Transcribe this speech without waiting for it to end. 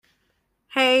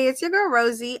Hey, it's your girl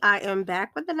Rosey. I am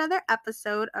back with another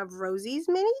episode of Rosey's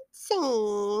Mini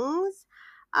Tingz.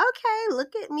 Okay,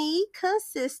 look at me,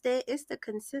 consistent. It's the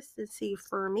consistency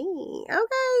for me.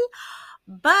 Okay.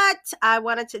 But I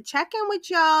wanted to check in with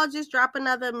y'all, just drop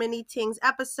another Mini Tingz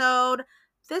episode.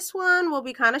 This one will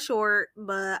be kind of short,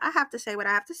 but I have to say what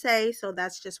I have to say, so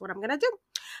that's just what I'm going to do.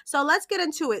 So let's get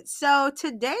into it. So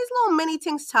today's little Mini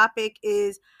Tingz topic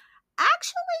is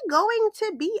actually going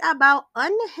to be about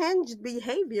unhinged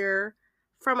behavior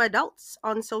from adults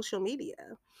on social media.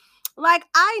 Like,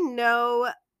 I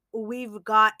know we've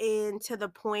gotten to the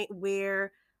point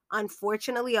where,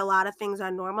 unfortunately, a lot of things are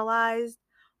normalized,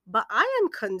 but I am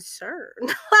concerned.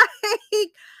 Like,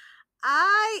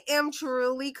 I am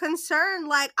truly concerned.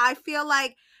 Like, I feel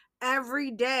like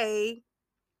every day,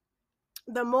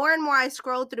 the more and more I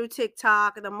scroll through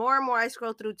TikTok, the more and more I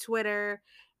scroll through Twitter,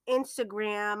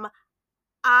 Instagram,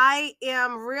 I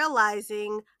am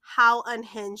realizing how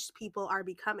unhinged people are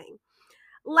becoming.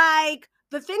 Like,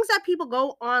 the things that people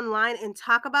go online and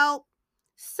talk about,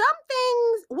 some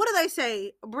things, what do they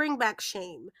say? Bring back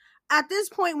shame. At this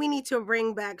point, we need to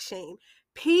bring back shame.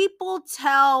 People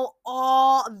tell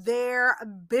all their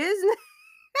business.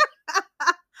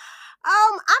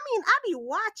 I be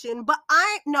watching, but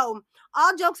I no,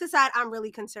 all jokes aside, I'm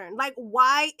really concerned. Like,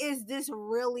 why is this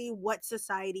really what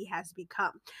society has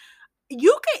become?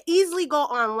 You can easily go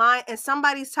online and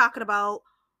somebody's talking about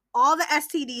all the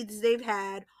STDs they've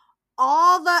had,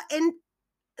 all the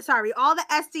all the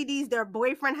STDs their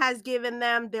boyfriend has given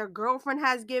them, their girlfriend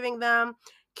has given them,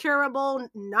 curable,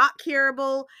 not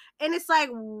curable, and it's like,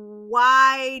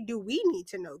 why do we need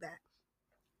to know that?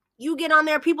 You get on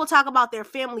there, people talk about their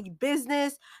family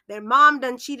business. Their mom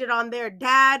done cheated on their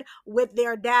dad with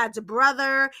their dad's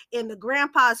brother, and the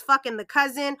grandpa's fucking the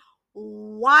cousin.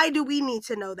 Why do we need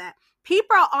to know that?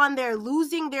 People are on there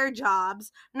losing their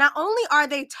jobs. Not only are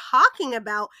they talking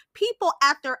about people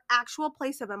at their actual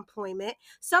place of employment,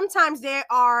 sometimes they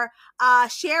are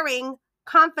sharing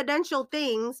confidential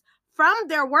things from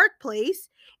their workplace.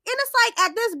 And it's like,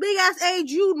 at this big ass age,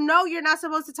 you know you're not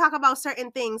supposed to talk about certain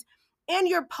things, and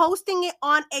you're posting it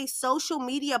on a social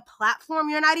media platform.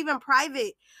 You're not even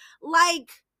private. Like,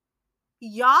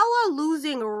 y'all are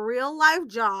losing real life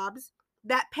jobs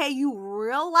that pay you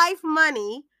real life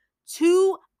money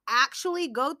to actually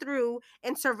go through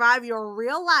and survive your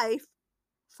real life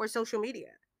for social media.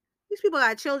 These people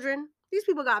got children. These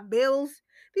people got bills.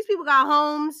 These people got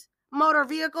homes, motor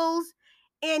vehicles,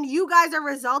 and you guys are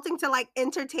resulting to like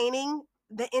entertaining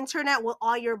the internet with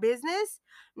all your business.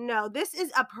 No, this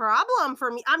is a problem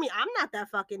for me. I mean, I'm not that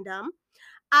fucking dumb.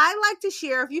 I like to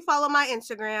share. If you follow my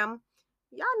Instagram,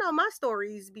 y'all know my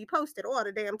stories be posted all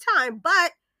the damn time,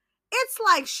 but it's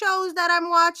like shows that I'm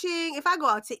watching. If I go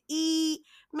out to eat,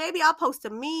 maybe I'll post a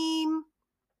meme.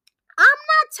 I'm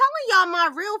not telling y'all my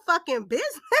real fucking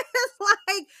business.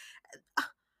 Like,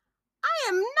 I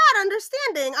am not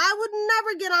understanding. I would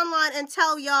never get online and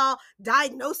tell y'all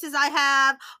diagnosis I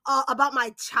have, about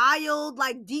my child,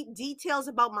 like deep details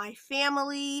about my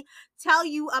family, tell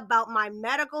you about my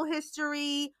medical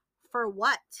history. For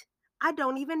what? I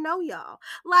don't even know y'all.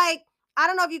 Like, I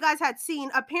don't know if you guys had seen,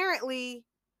 apparently,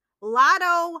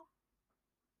 Lotto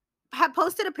had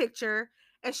posted a picture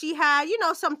and she had,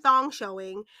 some thong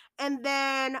showing. And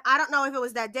then I don't know if it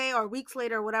was that day or weeks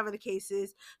later, or whatever the case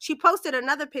is, she posted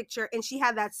another picture and she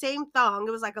had that same thong.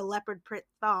 It was like a leopard print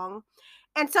thong.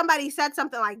 And somebody said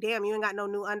something like, damn, you ain't got no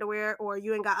new underwear, or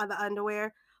you ain't got other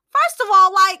underwear. First of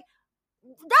all, like,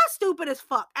 that's stupid as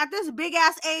fuck. At this big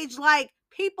ass age, like,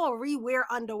 people rewear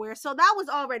underwear. So that was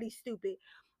already stupid.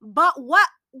 But what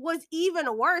was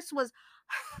even worse was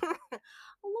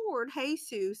Lord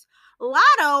Jesus.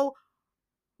 Lotto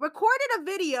recorded a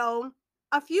video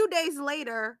a few days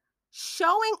later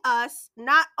showing us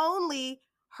not only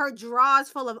her drawers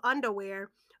full of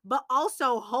underwear, but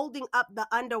also holding up the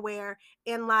underwear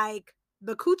in like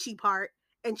the coochie part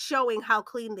and showing how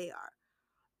clean they are.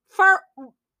 For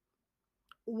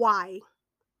why?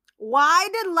 Why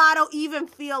did Lotto even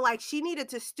feel like she needed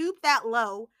to stoop that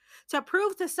low to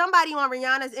prove to somebody on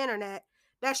Rihanna's internet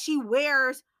that she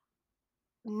wears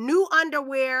new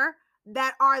underwear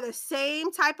that are the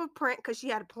same type of print, because she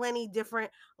had plenty different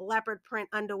leopard print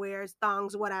underwears,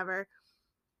 thongs, whatever,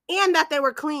 and that they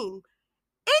were clean?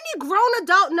 Any grown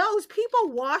adult knows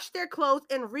people wash their clothes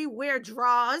and rewear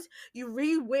drawers, you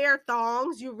rewear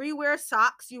thongs, you rewear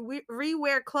socks, you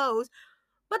rewear clothes.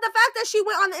 But the fact that she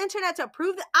went on the internet to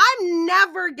prove that, I'm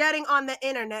never getting on the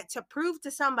internet to prove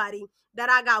to somebody that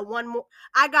I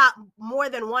got more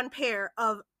than one pair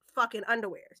of fucking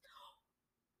underwears.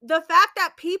 the fact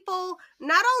that people,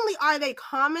 not only are they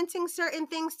commenting certain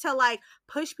things to like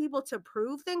push people to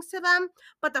prove things to them,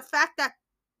 but the fact that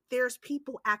there's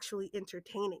people actually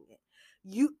entertaining it.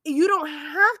 You don't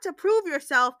have to prove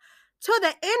yourself to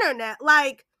the internet.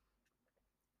 Like,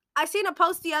 I seen a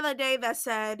post the other day that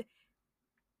said,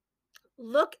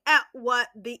 look at what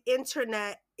the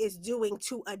internet is doing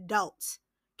to adults.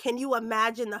 Can you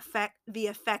imagine the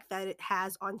effect that it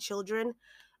has on children?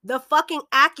 The fucking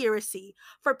accuracy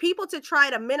for people to try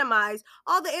to minimize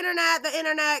all the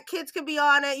internet, kids can be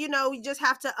on it, you just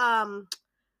have to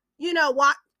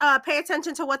watch, pay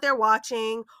attention to what they're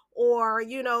watching, or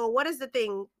what is the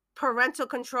thing? Parental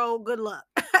control. Good luck,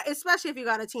 especially if you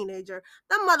got a teenager.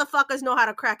 Them motherfuckers know how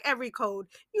to crack every code.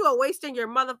 You are wasting your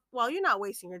mother. Well, you're not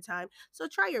wasting your time, so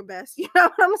try your best. You know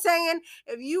what I'm saying?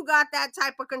 If you got that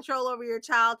type of control over your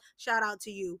child, shout out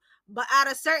to you. But at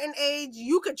a certain age,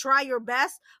 you could try your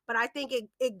best. But I think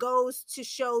it goes to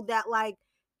show that like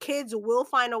kids will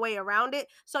find a way around it.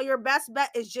 So your best bet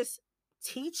is just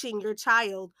teaching your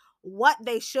child what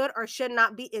they should or should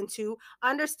not be into,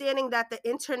 understanding that the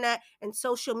internet and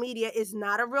social media is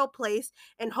not a real place,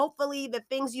 and hopefully the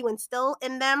things you instill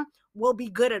in them will be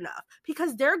good enough,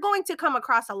 because they're going to come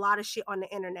across a lot of shit on the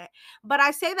internet. But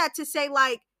I say that to say,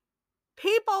 like,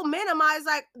 people minimize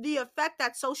like the effect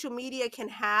that social media can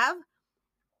have,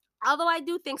 although I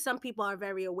do think some people are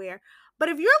very aware. But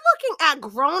if you're looking at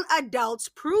grown adults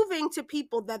proving to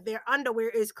people that their underwear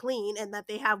is clean and that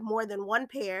they have more than one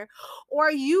pair,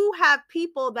 or you have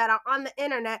people that are on the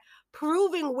internet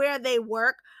proving where they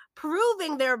work,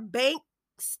 proving their bank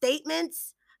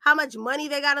statements, how much money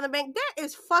they got in the bank, there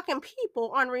is fucking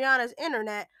people on Rihanna's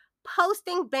internet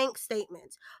posting bank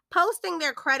statements, posting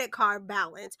their credit card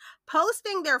balance,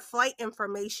 posting their flight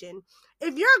information.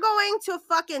 If you're going to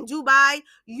fucking Dubai,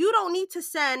 you don't need to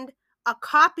send a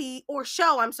copy or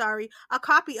show, I'm sorry, a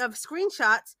copy of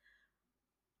screenshots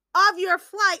of your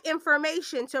flight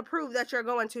information to prove that you're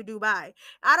going to Dubai.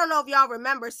 I don't know if y'all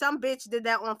remember, some bitch did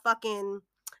that on fucking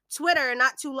Twitter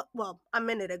not a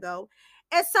minute ago.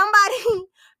 And somebody,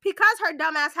 because her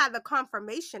dumbass had the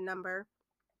confirmation number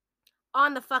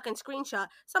on the fucking screenshot,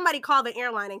 somebody called the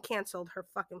airline and canceled her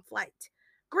fucking flight.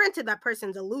 Granted, that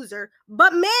person's a loser,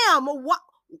 but ma'am,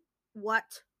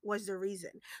 what was the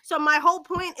reason? So my whole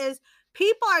point is,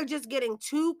 people are just getting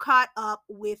too caught up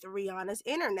with Rihanna's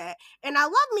internet. And I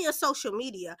love me a social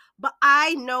media, but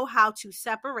I know how to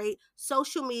separate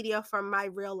social media from my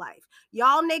real life.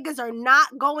 Y'all niggas are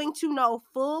not going to know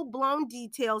full-blown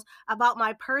details about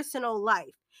my personal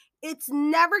life. It's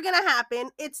never gonna happen.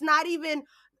 It's not even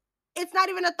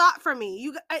a thought for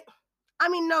me. I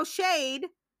mean, no shade,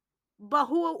 but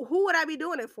who would I be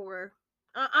doing it for?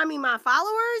 I mean, my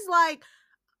followers. Like,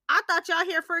 I thought y'all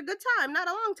here for a good time, not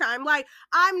a long time. Like,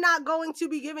 I'm not going to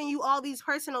be giving you all these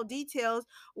personal details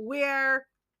where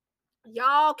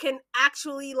y'all can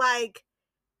actually like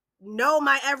know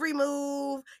my every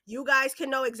move. You guys can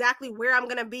know exactly where I'm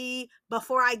gonna be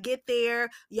before I get there.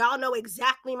 Y'all know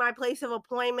exactly my place of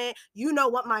appointment. You know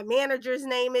what my manager's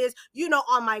name is. You know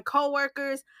all my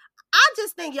coworkers. I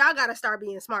just think y'all gotta start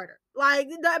being smarter. Like,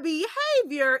 the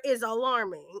behavior is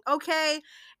alarming, okay?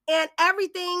 And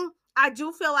everything, I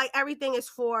do feel like everything is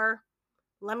for,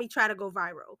 let me try to go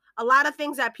viral. A lot of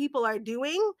things that people are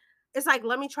doing, it's like,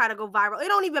 let me try to go viral. It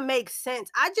don't even make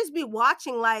sense. I just be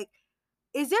watching like,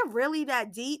 is it really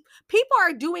that deep? People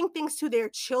are doing things to their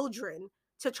children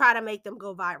to try to make them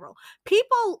go viral.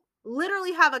 People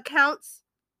literally have accounts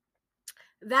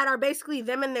that are basically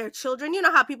them and their children. You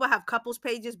know how people have couples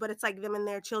pages, but it's like them and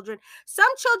their children. Some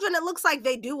children, it looks like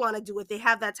they do want to do it. They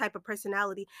have that type of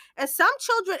personality. And some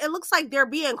children, it looks like they're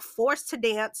being forced to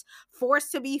dance,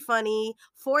 forced to be funny,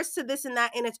 forced to this and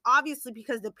that. And it's obviously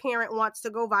because the parent wants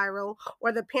to go viral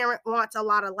or the parent wants a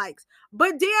lot of likes.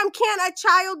 But damn, can a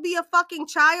child be a fucking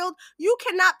child? You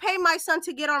cannot pay my son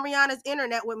to get on Rihanna's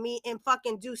internet with me and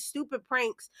fucking do stupid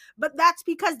pranks. But that's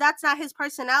because that's not his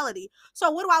personality. So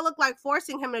what do I look like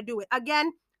forcing him to do it?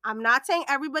 Again, I'm not saying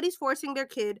everybody's forcing their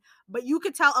kid, but you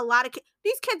could tell a lot of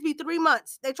these kids be 3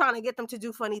 months. They're trying to get them to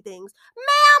do funny things.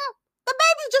 Ma'am, the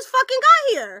baby just fucking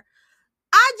got here.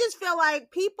 I just feel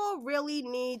like people really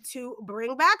need to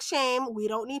bring back shame. We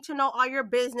don't need to know all your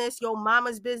business, your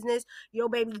mama's business, your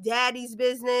baby daddy's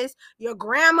business, your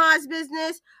grandma's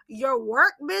business, your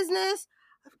work business.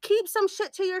 Keep some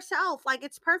shit to yourself. Like,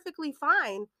 it's perfectly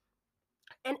fine.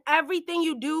 And everything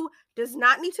you do does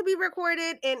not need to be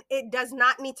recorded, and it does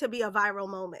not need to be a viral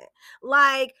moment.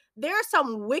 Like, there are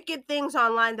some wicked things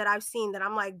online that I've seen that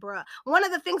I'm like, bruh. One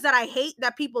of the things that I hate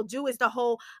that people do is the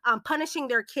whole punishing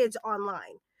their kids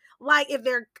online. Like, if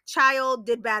their child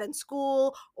did bad in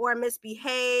school or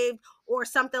misbehaved or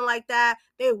something like that.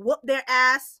 They whoop their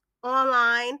ass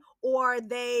online, or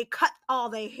they cut all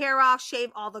their hair off,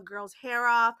 shave all the girls' hair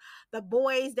off. The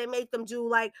boys, they make them do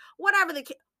like whatever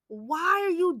why are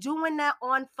you doing that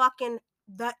on fucking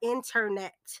the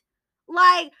internet?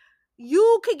 Like,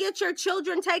 you could get your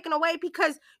children taken away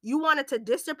because you wanted to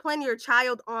discipline your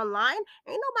child online.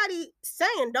 Ain't nobody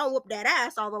saying don't whoop that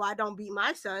ass, although I don't beat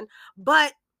my son.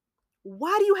 But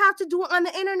why do you have to do it on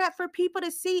the internet for people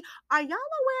to see? Are y'all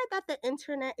aware that the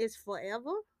internet is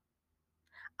forever?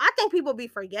 I think people be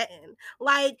forgetting.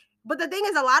 Like, but the thing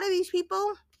is, a lot of these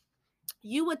people,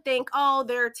 you would think, oh,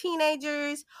 they're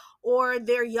teenagers or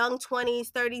they're young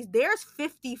 20s, 30s. There's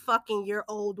 50 fucking year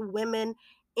old women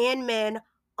and men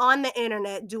on the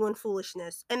internet doing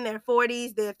foolishness in their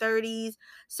 40s, their 30s.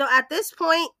 So at this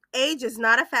point, age is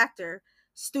not a factor.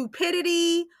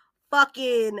 Stupidity,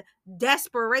 fucking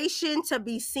desperation to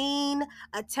be seen,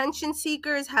 attention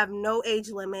seekers have no age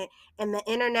limit, and the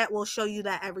internet will show you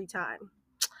that every time.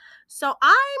 So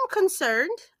I'm concerned.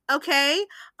 Okay.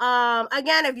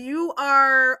 Again, if you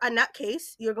are a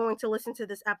nutcase, you're going to listen to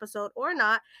this episode or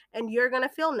not, and you're going to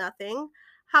feel nothing.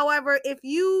 However, if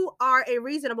you are a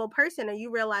reasonable person and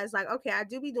you realize, like, okay, I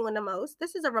do be doing the most,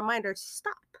 this is a reminder,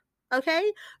 stop.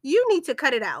 Okay. You need to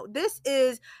cut it out. This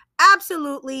is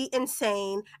absolutely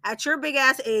insane at your big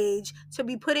ass age to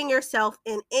be putting yourself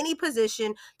in any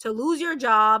position to lose your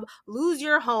job, lose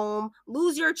your home,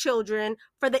 lose your children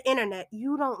for the internet.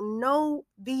 You don't know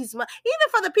these even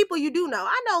for the people you do know.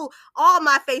 I know all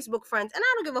my Facebook friends, and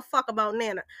I don't give a fuck about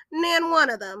Nana. Nan one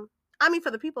of them. I mean,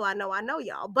 for the people I know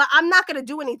y'all, but I'm not going to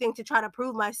do anything to try to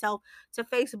prove myself to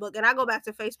Facebook. And I go back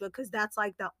to Facebook because that's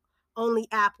like the only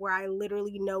app where I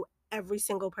literally know every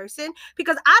single person,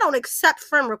 because I don't accept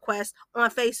friend requests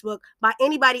on Facebook by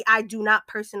anybody I do not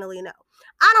personally know.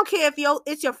 I don't care if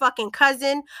it's your fucking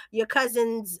cousin, your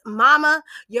cousin's mama,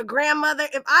 your grandmother.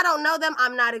 If I don't know them,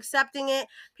 I'm not accepting it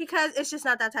because it's just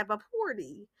not that type of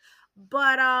party.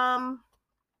 But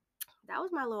that was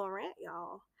my little rant,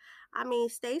 y'all. I mean,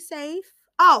 stay safe.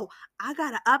 Oh, I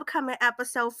got an upcoming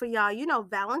episode for y'all. You know,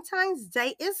 Valentine's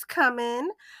Day is coming.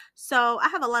 So I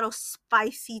have a little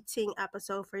spicy ting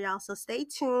episode for y'all. So stay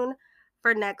tuned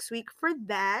for next week for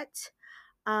that.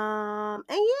 And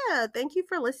yeah, thank you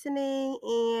for listening.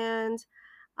 And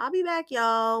I'll be back,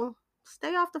 y'all.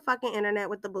 Stay off the fucking internet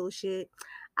with the bullshit.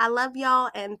 I love y'all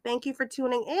and thank you for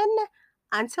tuning in.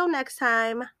 Until next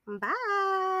time,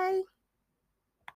 bye.